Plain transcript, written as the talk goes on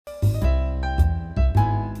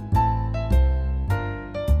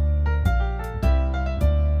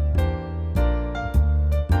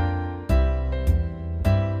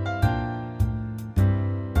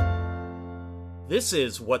This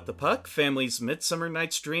is What the Puck, Family's Midsummer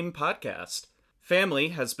Night's Dream podcast. Family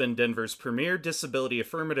has been Denver's premier disability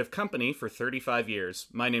affirmative company for 35 years.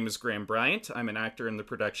 My name is Graham Bryant. I'm an actor in the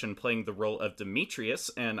production playing the role of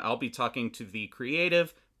Demetrius, and I'll be talking to the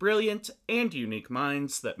creative, brilliant, and unique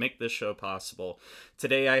minds that make this show possible.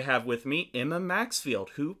 Today I have with me Emma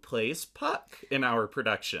Maxfield, who plays Puck in our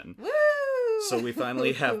production. Woo! So we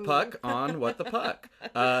finally have Puck on What the Puck.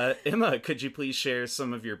 Emma, could you please share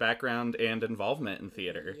some of your background and involvement in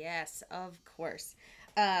theater? Yes, of course.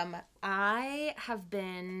 I have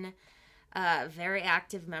been a very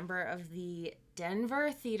active member of the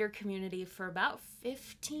Denver theater community for about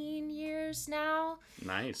 15 years now.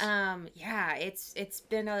 Nice. Yeah, it's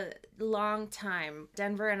been a long time.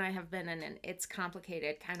 Denver and I have been in an it's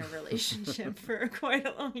complicated kind of relationship for quite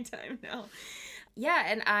a long time now. Yeah,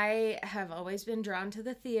 and I have always been drawn to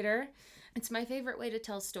the theater. It's my favorite way to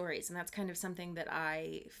tell stories, and that's kind of something that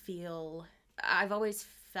I feel I've always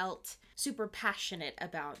felt super passionate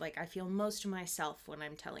about. Like, I feel most of myself when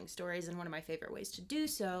I'm telling stories, and one of my favorite ways to do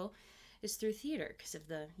so is through theater because of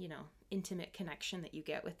the, intimate connection that you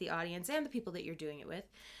get with the audience and the people that you're doing it with.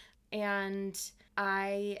 And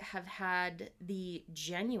I have had the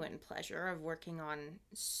genuine pleasure of working on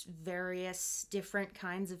various different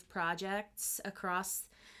kinds of projects across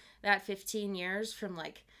that 15 years, from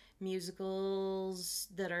like musicals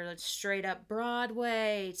that are straight up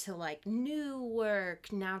Broadway to like new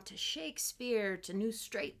work, now to Shakespeare, to new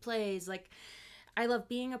straight plays. Like, I love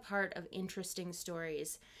being a part of interesting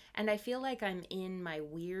stories, and I feel like I'm in my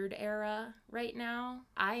weird era right now.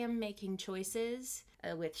 I am making choices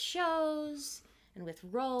with shows and with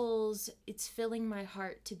roles. It's filling my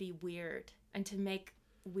heart to be weird and to make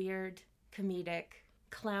weird, comedic,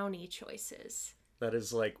 clowny choices. That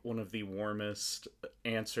is like one of the warmest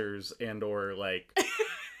answers and or like,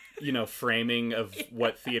 framing of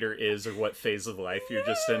what theater is or what phase of life you're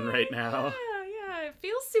just in right now. Yeah.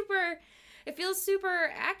 It feels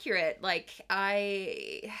super accurate. Like,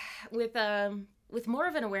 with more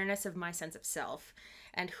of an awareness of my sense of self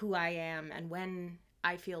and who I am and when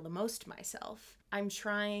I feel the most myself, I'm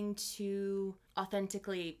trying to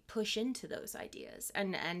authentically push into those ideas.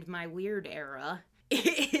 And my weird era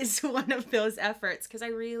is one of those efforts, because I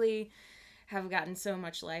really have gotten so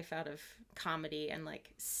much life out of comedy and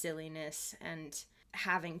like silliness and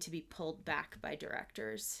having to be pulled back by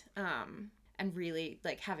directors, and really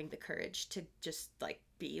like having the courage to just like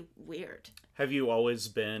be weird. Have you always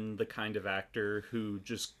been the kind of actor who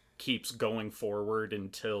just keeps going forward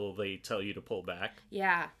until they tell you to pull back?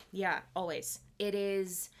 Yeah, always. It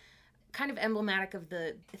is kind of emblematic of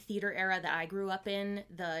the theater era that I grew up in.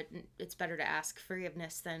 It's better to ask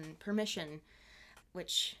forgiveness than permission,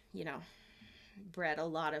 which, bred a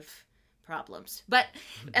lot of problems. But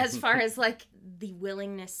as far as like the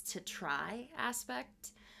willingness to try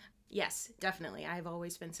aspect, yes, definitely. I've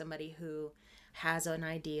always been somebody who has an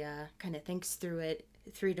idea, kind of thinks through it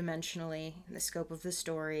three-dimensionally in the scope of the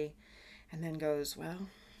story, and then goes, well,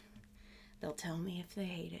 they'll tell me if they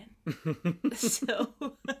hate it. So,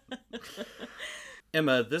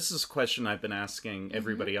 Emma, this is a question I've been asking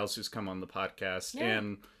everybody else who's come on the podcast,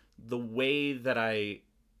 and the way that I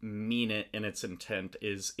mean it in its intent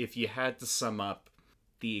is, if you had to sum up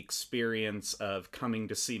the experience of coming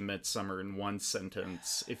to see Midsummer in one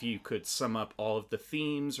sentence, if you could sum up all of the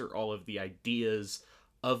themes or all of the ideas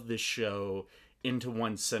of the show into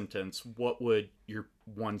one sentence, what would your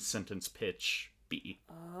one sentence pitch be?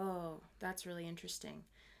 Oh, that's really interesting.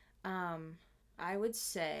 I would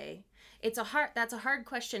say that's a hard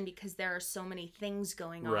question, because there are so many things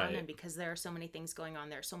going on, right. And because there are so many things going on,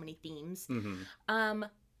 there are so many themes. Mm-hmm.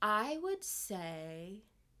 I would say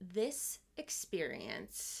this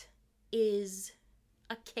experience is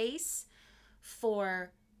a case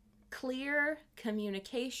for clear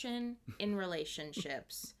communication in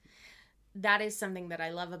relationships. That is something that I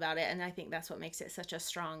love about it, and I think that's what makes it such a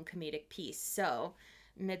strong comedic piece. So,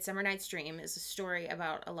 Midsummer Night's Dream is a story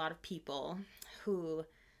about a lot of people who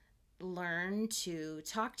learn to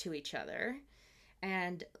talk to each other,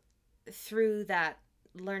 and through that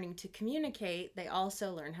learning to communicate, they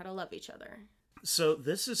also learn how to love each other. So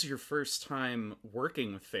this is your first time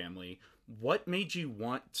working with family. What made you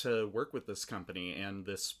want to work with this company and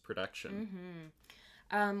this production?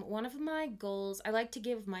 One of my goals, I like to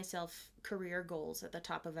give myself career goals at the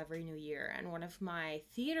top of every new year. And one of my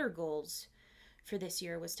theater goals for this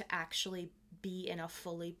year was to actually be in a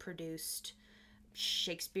fully produced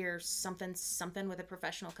Shakespeare something with a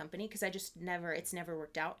professional company, because it's never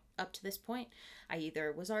worked out up to this point. I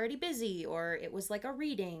either was already busy, or it was like a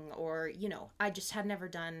reading, or I just had never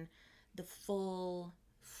done the full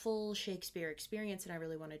full Shakespeare experience, and I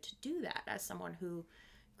really wanted to do that as someone who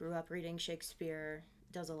grew up reading Shakespeare,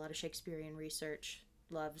 does a lot of Shakespearean research,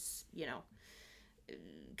 loves,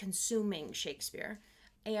 consuming Shakespeare.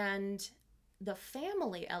 And the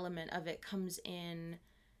family element of it comes in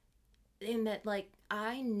that, like,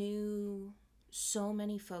 I knew so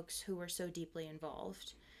many folks who were so deeply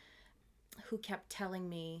involved, who kept telling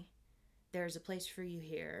me, there's a place for you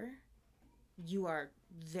here. You are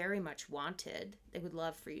very much wanted. They would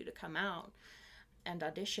love for you to come out and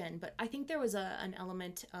audition. But I think there was an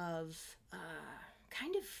element of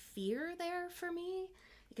kind of fear there for me,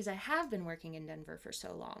 because I have been working in Denver for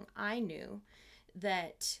so long. I knew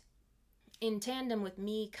that in tandem with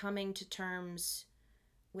me coming to terms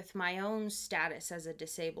with my own status as a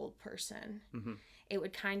disabled person, it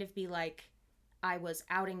would kind of be like I was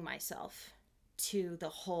outing myself to the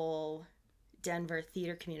whole Denver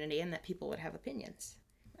theater community, and that people would have opinions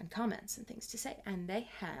and comments and things to say. And they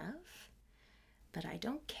have, but I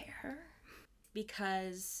don't care,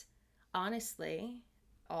 because honestly,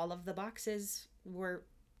 all of the boxes were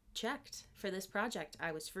checked for this project.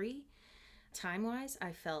 I was free. Time-wise,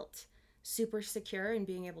 I felt super secure in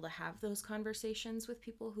being able to have those conversations with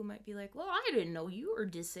people who might be like, well, I didn't know you were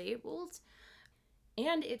disabled.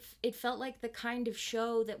 And it felt like the kind of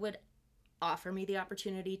show that would offer me the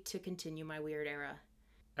opportunity to continue my weird era.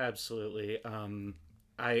 Absolutely.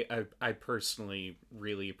 I personally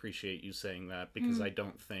really appreciate you saying that, because I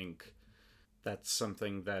don't think that's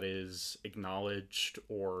something that is acknowledged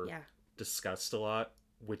or discussed a lot,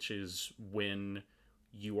 which is when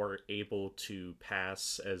you are able to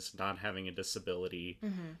pass as not having a disability.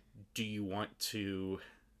 Do you want to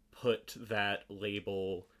put that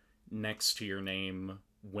label next to your name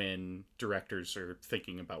when directors are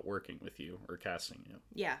thinking about working with you or casting you?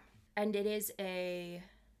 Yeah. And it is a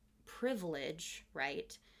privilege,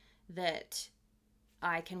 right, that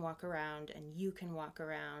I can walk around and you can walk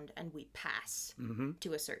around and we pass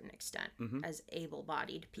to a certain extent as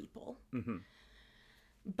able-bodied people.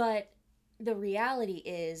 But the reality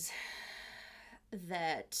is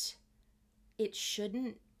that it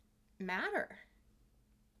shouldn't matter.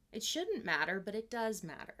 It shouldn't matter, but it does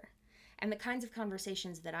matter. And the kinds of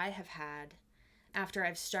conversations that I have had after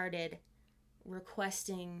I've started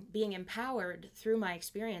requesting, being empowered through my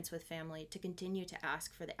experience with family to continue to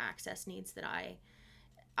ask for the access needs that I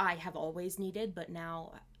have always needed, but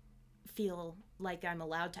now feel like I'm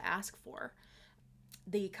allowed to ask for.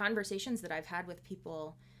 The conversations that I've had with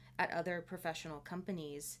people at other professional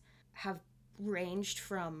companies have ranged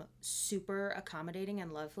from super accommodating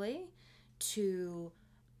and lovely to,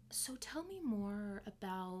 so tell me more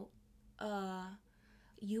about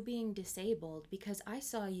you being disabled, because I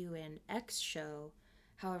saw you in X show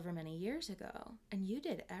however many years ago and you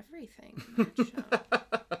did everything in that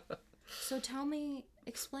show. So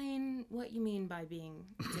explain what you mean by being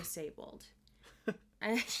disabled.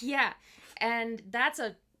 Yeah, and that's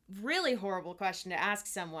a really horrible question to ask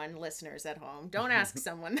someone, listeners at home. Don't ask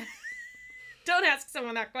someone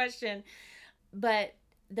that question. But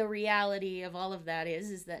the reality of all of that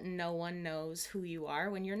is that no one knows who you are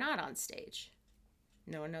when you're not on stage.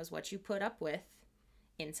 No one knows what you put up with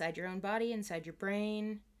inside your own body, inside your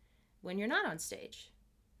brain, when you're not on stage.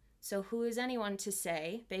 So who is anyone to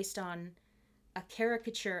say, based on a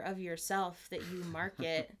caricature of yourself that you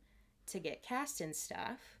market to get cast in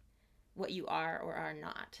stuff, what you are or are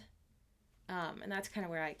not? And that's kind of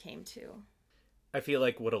where I came to. I feel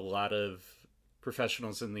like what a lot of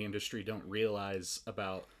professionals in the industry don't realize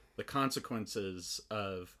about the consequences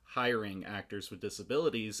of hiring actors with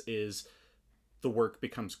disabilities is the work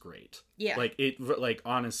becomes great. Yeah. Like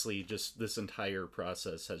honestly, just this entire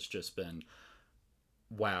process has just been,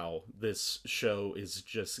 wow, this show is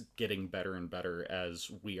just getting better and better as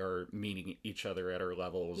we are meeting each other at our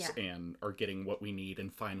levels and are getting what we need,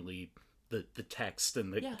 and finally the text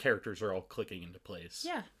and the characters are all clicking into place.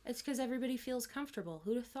 Yeah, it's because everybody feels comfortable.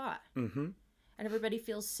 Who'd have thought? And everybody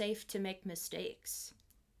feels safe to make mistakes.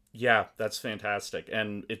 Yeah, that's fantastic.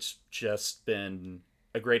 And it's just been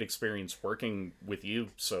a great experience working with you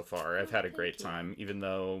so far. I've had a great time, even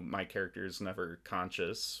though my character is never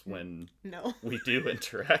conscious when we do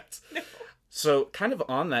interact. So kind of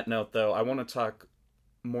on that note, though, I want to talk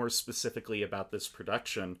more specifically about this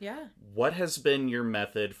production. Yeah. What has been your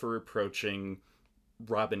method for approaching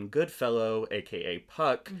Robin Goodfellow, aka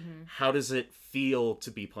Puck? How does it feel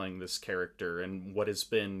to be playing this character, and what has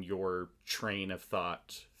been your train of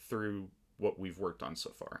thought through what we've worked on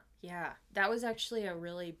so far? Yeah, that was actually a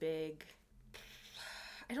really big,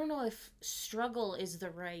 I don't know if struggle is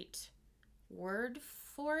the right word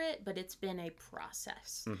for it, but it's been a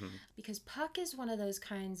process. Because Puck is one of those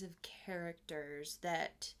kinds of characters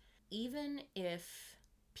that even if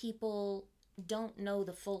people don't know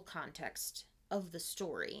the full context of the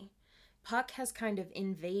story, Puck has kind of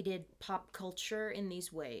invaded pop culture in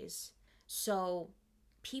these ways. So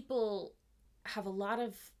people have a lot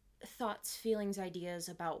of thoughts, feelings, ideas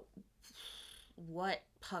about what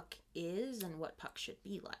Puck is and what Puck should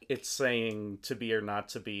be like. It's saying to be or not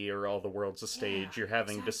to be, or all the world's a stage. You're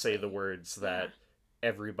having to say the words that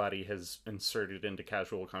everybody has inserted into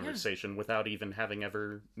casual conversation without even having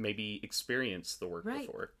ever maybe experienced the work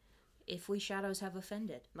before. If we shadows have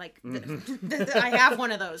offended. Like, I have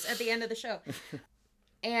one of those at the end of the show.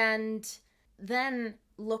 And then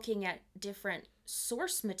looking at different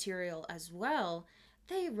source material as well,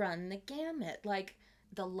 they run the gamut. Like,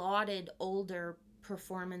 the lauded older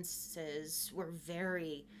performances were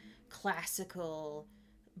very classical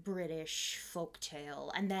British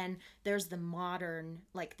folktale. And then there's the modern,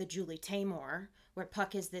 like the Julie Taymor, where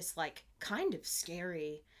Puck is this like kind of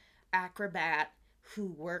scary acrobat who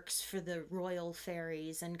works for the royal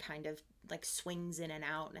fairies and kind of like swings in and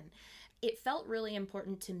out. And it felt really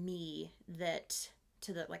important to me that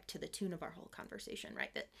to the tune of our whole conversation,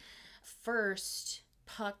 right? That first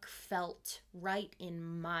Puck felt right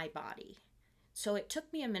in my body. So it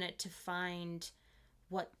took me a minute to find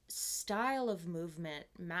what style of movement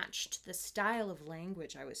matched the style of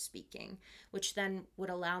language I was speaking, which then would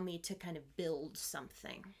allow me to kind of build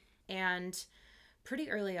something. And pretty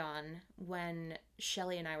early on, when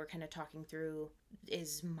Shelley and I were kind of talking through,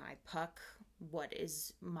 is my Puck, what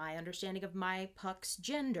is my understanding of my Puck's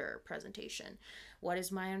gender presentation? What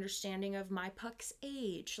is my understanding of my Puck's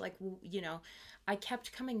age? Like, you know, I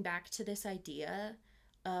kept coming back to this idea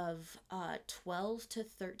of a 12 to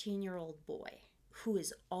 13-year-old boy who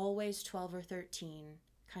is always 12 or 13,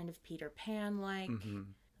 kind of Peter Pan-like,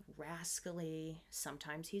 rascally.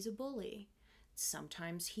 Sometimes he's a bully.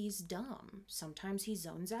 Sometimes he's dumb. Sometimes he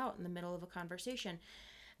zones out in the middle of a conversation.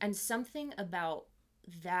 And something about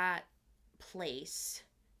that place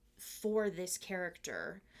for this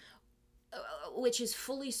character, which is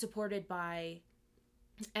fully supported by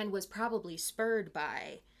and was probably spurred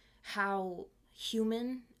by how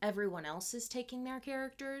human everyone else is taking their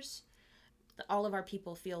characters. All of our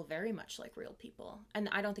people feel very much like real people. And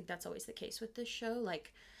I don't think that's always the case with this show.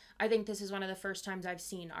 Like, I think this is one of the first times I've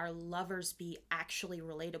seen our lovers be actually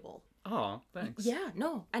relatable. Oh, thanks. Yeah,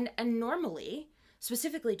 no. And normally,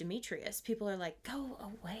 specifically Demetrius, people are like, go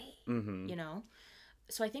away, you know?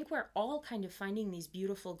 So I think we're all kind of finding these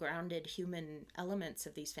beautiful, grounded human elements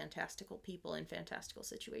of these fantastical people in fantastical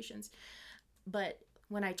situations. But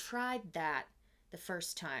when I tried that the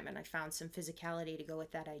first time and I found some physicality to go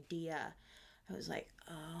with that idea, I was like,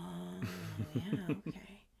 oh, yeah,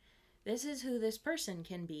 okay. This is who this person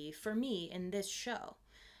can be for me in this show,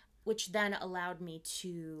 which then allowed me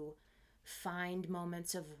to find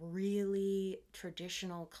moments of really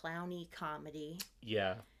traditional clowny comedy.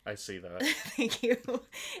 Yeah, I see that. Thank you.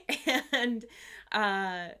 And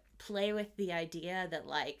play with the idea that,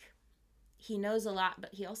 like, he knows a lot,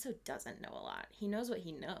 but he also doesn't know a lot. He knows what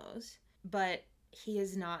he knows, but he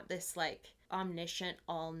is not this, like, omniscient,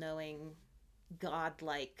 all-knowing,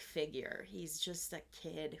 godlike figure. He's just a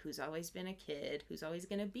kid who's always been a kid, who's always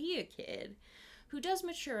going to be a kid, who does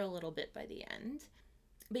mature a little bit by the end.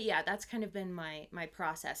 But yeah, that's kind of been my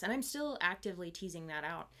process, and I'm still actively teasing that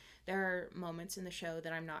out. There are moments in the show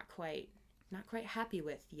that I'm not quite happy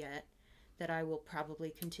with yet, that I will probably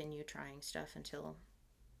continue trying stuff until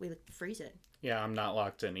we freeze it. Yeah, I'm not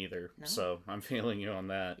locked in either, so I'm feeling you on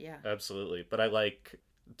that. Yeah. Absolutely. But I like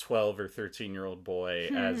 12 or 13-year-old boy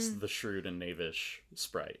as the shrewd and knavish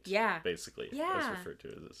sprite. Yeah. Basically. Yeah. As referred to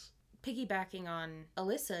as this. Piggybacking on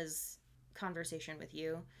Alyssa's conversation with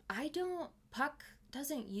you, Puck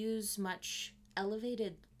doesn't use much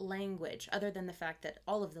elevated language, other than the fact that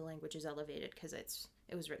all of the language is elevated because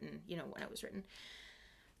it was written, you know, when it was written.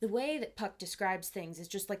 The way that Puck describes things is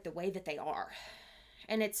just like the way that they are.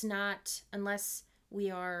 And it's not, unless we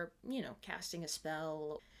are, you know, casting a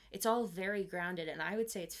spell, it's all very grounded, and I would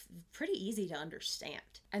say it's pretty easy to understand.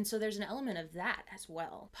 And so there's an element of that as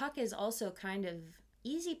well. Puck is also kind of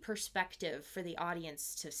easy perspective for the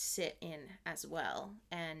audience to sit in as well,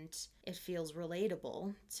 and it feels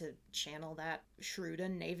relatable to channel that shrewd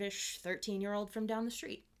and knavish 13-year-old from down the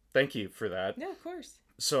street. Thank you for that. Yeah, of course.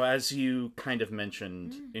 So as you kind of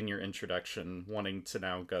mentioned in your introduction, wanting to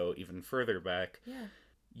now go even further back,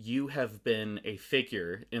 you have been a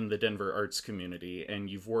figure in the Denver arts community, and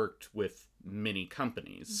you've worked with many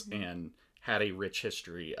companies and had a rich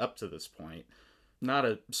history up to this point. Not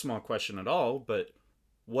a small question at all, but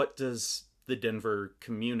what does the the Denver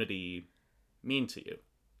community mean to you?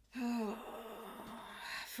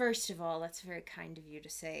 First of all, that's very kind of you to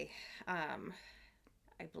say.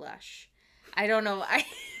 I blush. I don't know.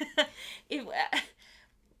 It,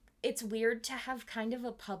 it's weird to have kind of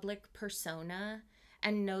a public persona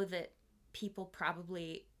and know that people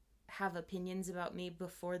probably have opinions about me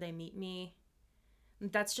before they meet me.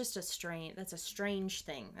 That's just a strange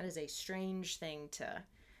thing. That is a strange thing to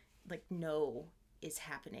like know is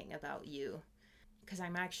happening about you. Because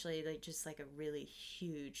I'm actually like just like a really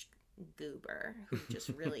huge goober who just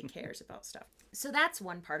really cares about stuff. So that's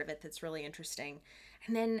one part of it that's really interesting.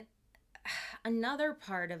 And then another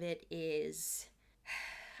part of it is,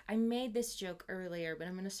 I made this joke earlier, but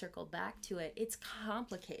I'm going to circle back to it. It's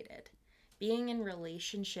complicated. Being in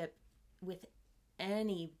relationship with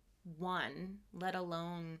anyone, let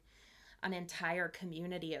alone an entire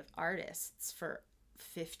community of artists for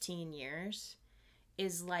 15 years,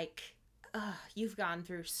 is like, you've gone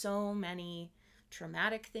through so many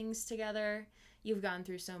traumatic things together. You've gone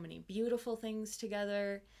through so many beautiful things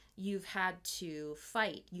together. You've had to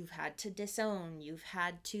fight. You've had to disown. You've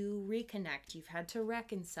had to reconnect. You've had to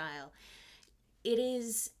reconcile. It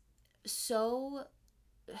is so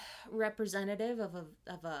representative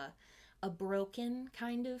of a broken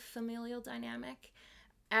kind of familial dynamic,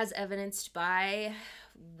 as evidenced by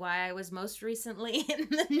why I was most recently in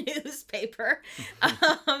the newspaper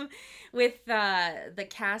with the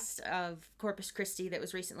cast of Corpus Christi that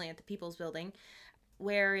was recently at the People's Building,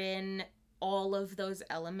 wherein all of those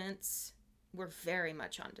elements were very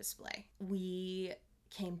much on display. We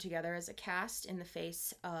came together as a cast in the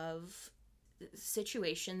face of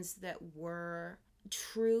situations that were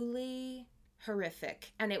truly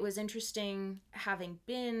horrific. And it was interesting, having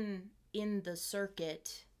been in the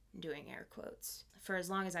circuit, doing air quotes, for as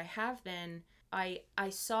long as I have been, I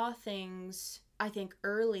saw things, I think,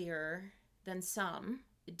 earlier than some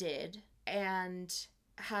did, and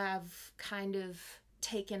have kind of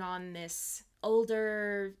taken on this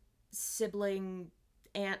older sibling,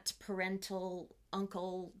 aunt, parental,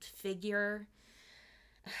 uncle figure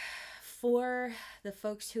for the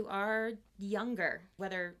folks who are younger,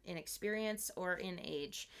 whether in experience or in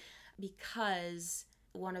age, because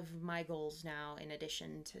one of my goals now, in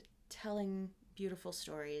addition to telling beautiful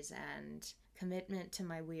stories and commitment to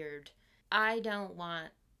my weird, I don't want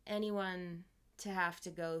anyone to have to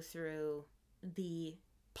go through the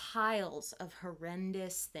piles of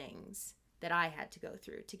horrendous things that I had to go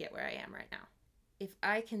through to get where I am right now. If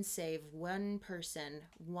I can save one person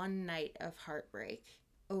one night of heartbreak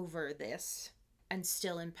over this and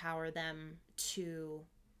still empower them to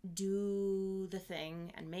do the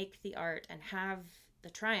thing and make the art and have the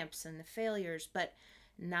triumphs and the failures, but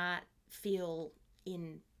not feel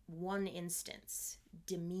in one instance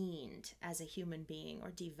demeaned as a human being or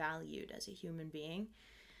devalued as a human being,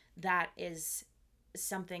 that is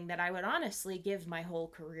something that I would honestly give my whole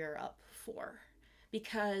career up for,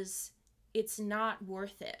 because it's not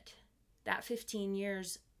worth it. That 15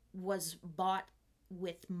 years was bought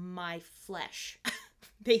with my flesh.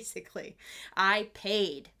 Basically, I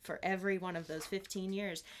paid for every one of those 15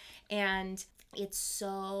 years. And it's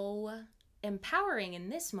so empowering in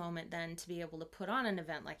this moment then to be able to put on an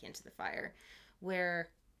event like Into the Fire, where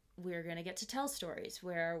we're going to get to tell stories,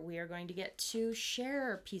 where we are going to get to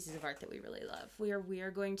share pieces of art that we really love, where we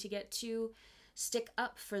are going to get to stick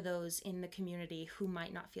up for those in the community who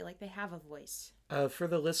might not feel like they have a voice. For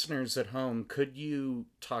the listeners at home, could you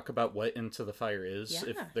talk about what Into the Fire is,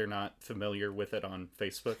 if they're not familiar with it on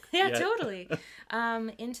Facebook? Yeah, yet? Totally.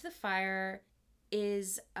 Into the Fire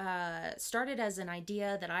is started as an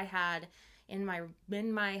idea that I had in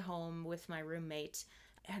my home with my roommate.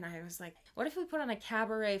 And I was like, what if we put on a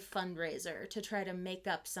cabaret fundraiser to try to make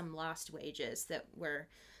up some lost wages that were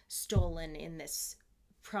stolen in this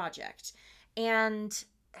project? And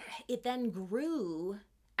it then grew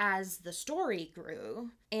as the story grew.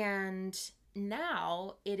 And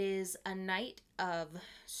now it is a night of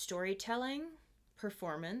storytelling,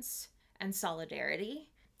 performance, and solidarity.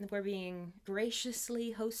 We're being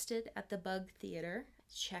graciously hosted at the Bug Theater.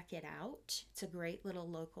 Check it out. It's a great little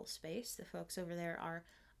local space. The folks over there are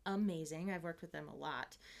amazing. I've worked with them a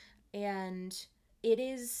lot. And it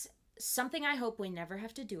is something I hope we never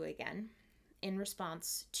have to do again in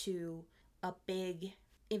response to a big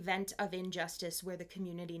event of injustice where the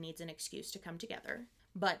community needs an excuse to come together.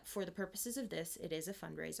 But for the purposes of this, it is a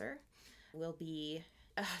fundraiser. We'll be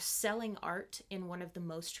selling art in one of the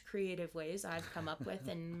most creative ways I've come up with,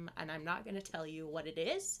 and I'm not going to tell you what it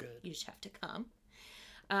is. Good. You just have to come.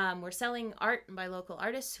 We're selling art by local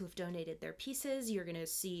artists who have donated their pieces. You're going to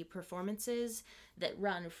see performances that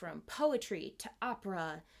run from poetry to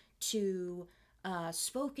opera to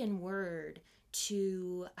spoken word,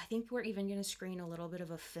 to, I think we're even going to screen a little bit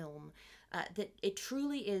of a film. That it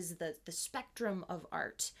truly is the spectrum of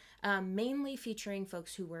art, mainly featuring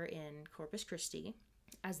folks who were in Corpus Christi,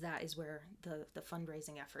 as that is where the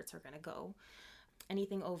fundraising efforts are going to go.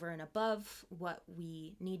 Anything over and above what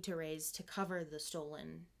we need to raise to cover the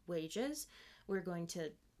stolen wages, we're going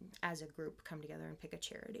to, as a group, come together and pick a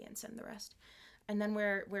charity and send the rest. And then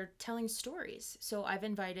we're telling stories. So I've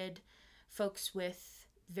invited folks with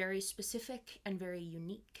very specific and very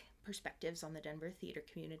unique perspectives on the Denver theater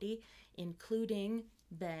community, including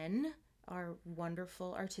Ben, our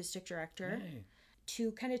wonderful artistic director,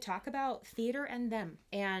 to kind of talk about theater and them,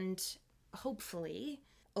 and hopefully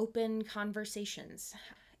open conversations.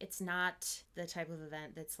 It's not the type of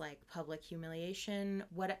event that's like public humiliation.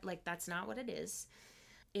 That's not what it is.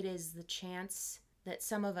 It is the chance that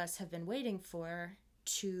some of us have been waiting for,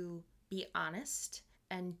 to be honest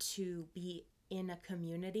and to be in a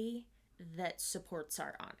community that supports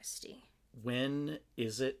our honesty. When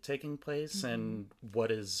is it taking place, and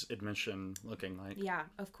what is admission looking like? Yeah,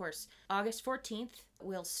 of course. August 14th,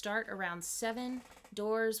 we'll start around 7.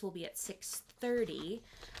 Doors will be at 6:30.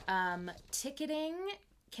 Ticketing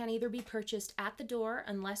can either be purchased at the door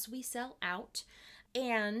unless we sell out,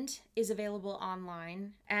 and is available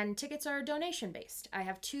online. And tickets are donation based. I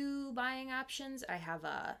have 2 buying options. I have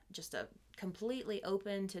just a completely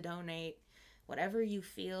open to donate whatever you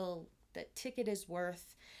feel the ticket is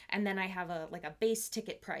worth, and then I have a base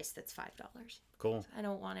ticket price that's $5. Cool. I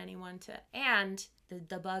don't want anyone to, and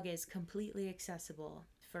the bug is completely accessible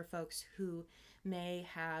for folks who may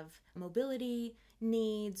have mobility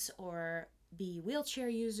needs or be wheelchair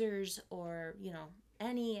users, or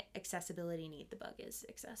any accessibility need. The bug is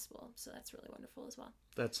accessible, so that's really wonderful as well.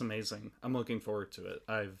 That's amazing. I'm looking forward to it.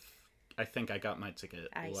 I think I got my ticket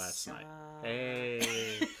last night.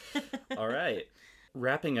 Hey. All right.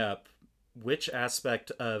 Wrapping up, which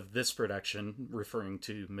aspect of this production, referring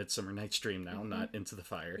to Midsummer Night's Dream now, not Into the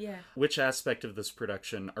Fire, which aspect of this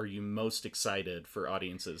production are you most excited for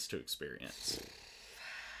audiences to experience?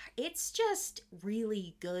 It's just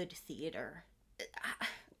really good theater.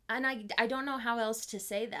 And I don't know how else to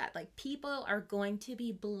say that. Like, people are going to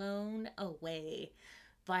be blown away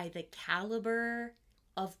by the caliber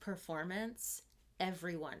of performance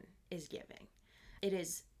everyone is giving. It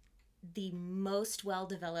is the most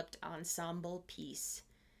well-developed ensemble piece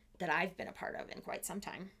that I've been a part of in quite some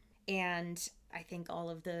time. And I think all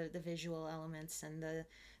of the visual elements and the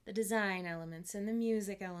design elements and the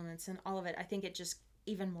music elements and all of it, I think it just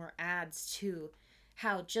even more adds to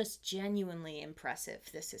how just genuinely impressive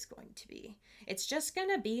this is going to be. It's just going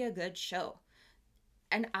to be a good show.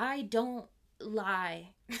 And I don't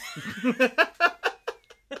lie.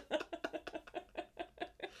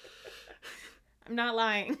 I'm not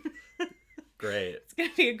lying. Great. It's gonna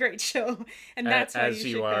be a great show, and that's why as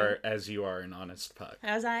you are an honest puck.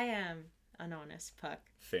 As I am an honest puck.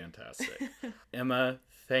 Fantastic. Emma,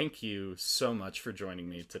 thank you so much for joining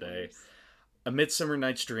me today. A Midsummer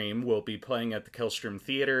Night's Dream will be playing at the Kellstrom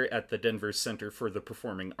Theater at the Denver Center for the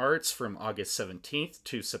Performing Arts from August 17th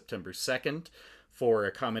to September 2nd. For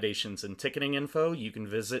accommodations and ticketing info, you can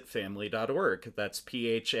visit family.org. That's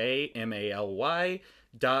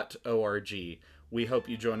PHAMALY.org. We hope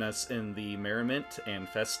you join us in the merriment and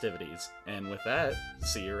festivities. And with that,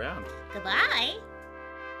 see you around. Goodbye.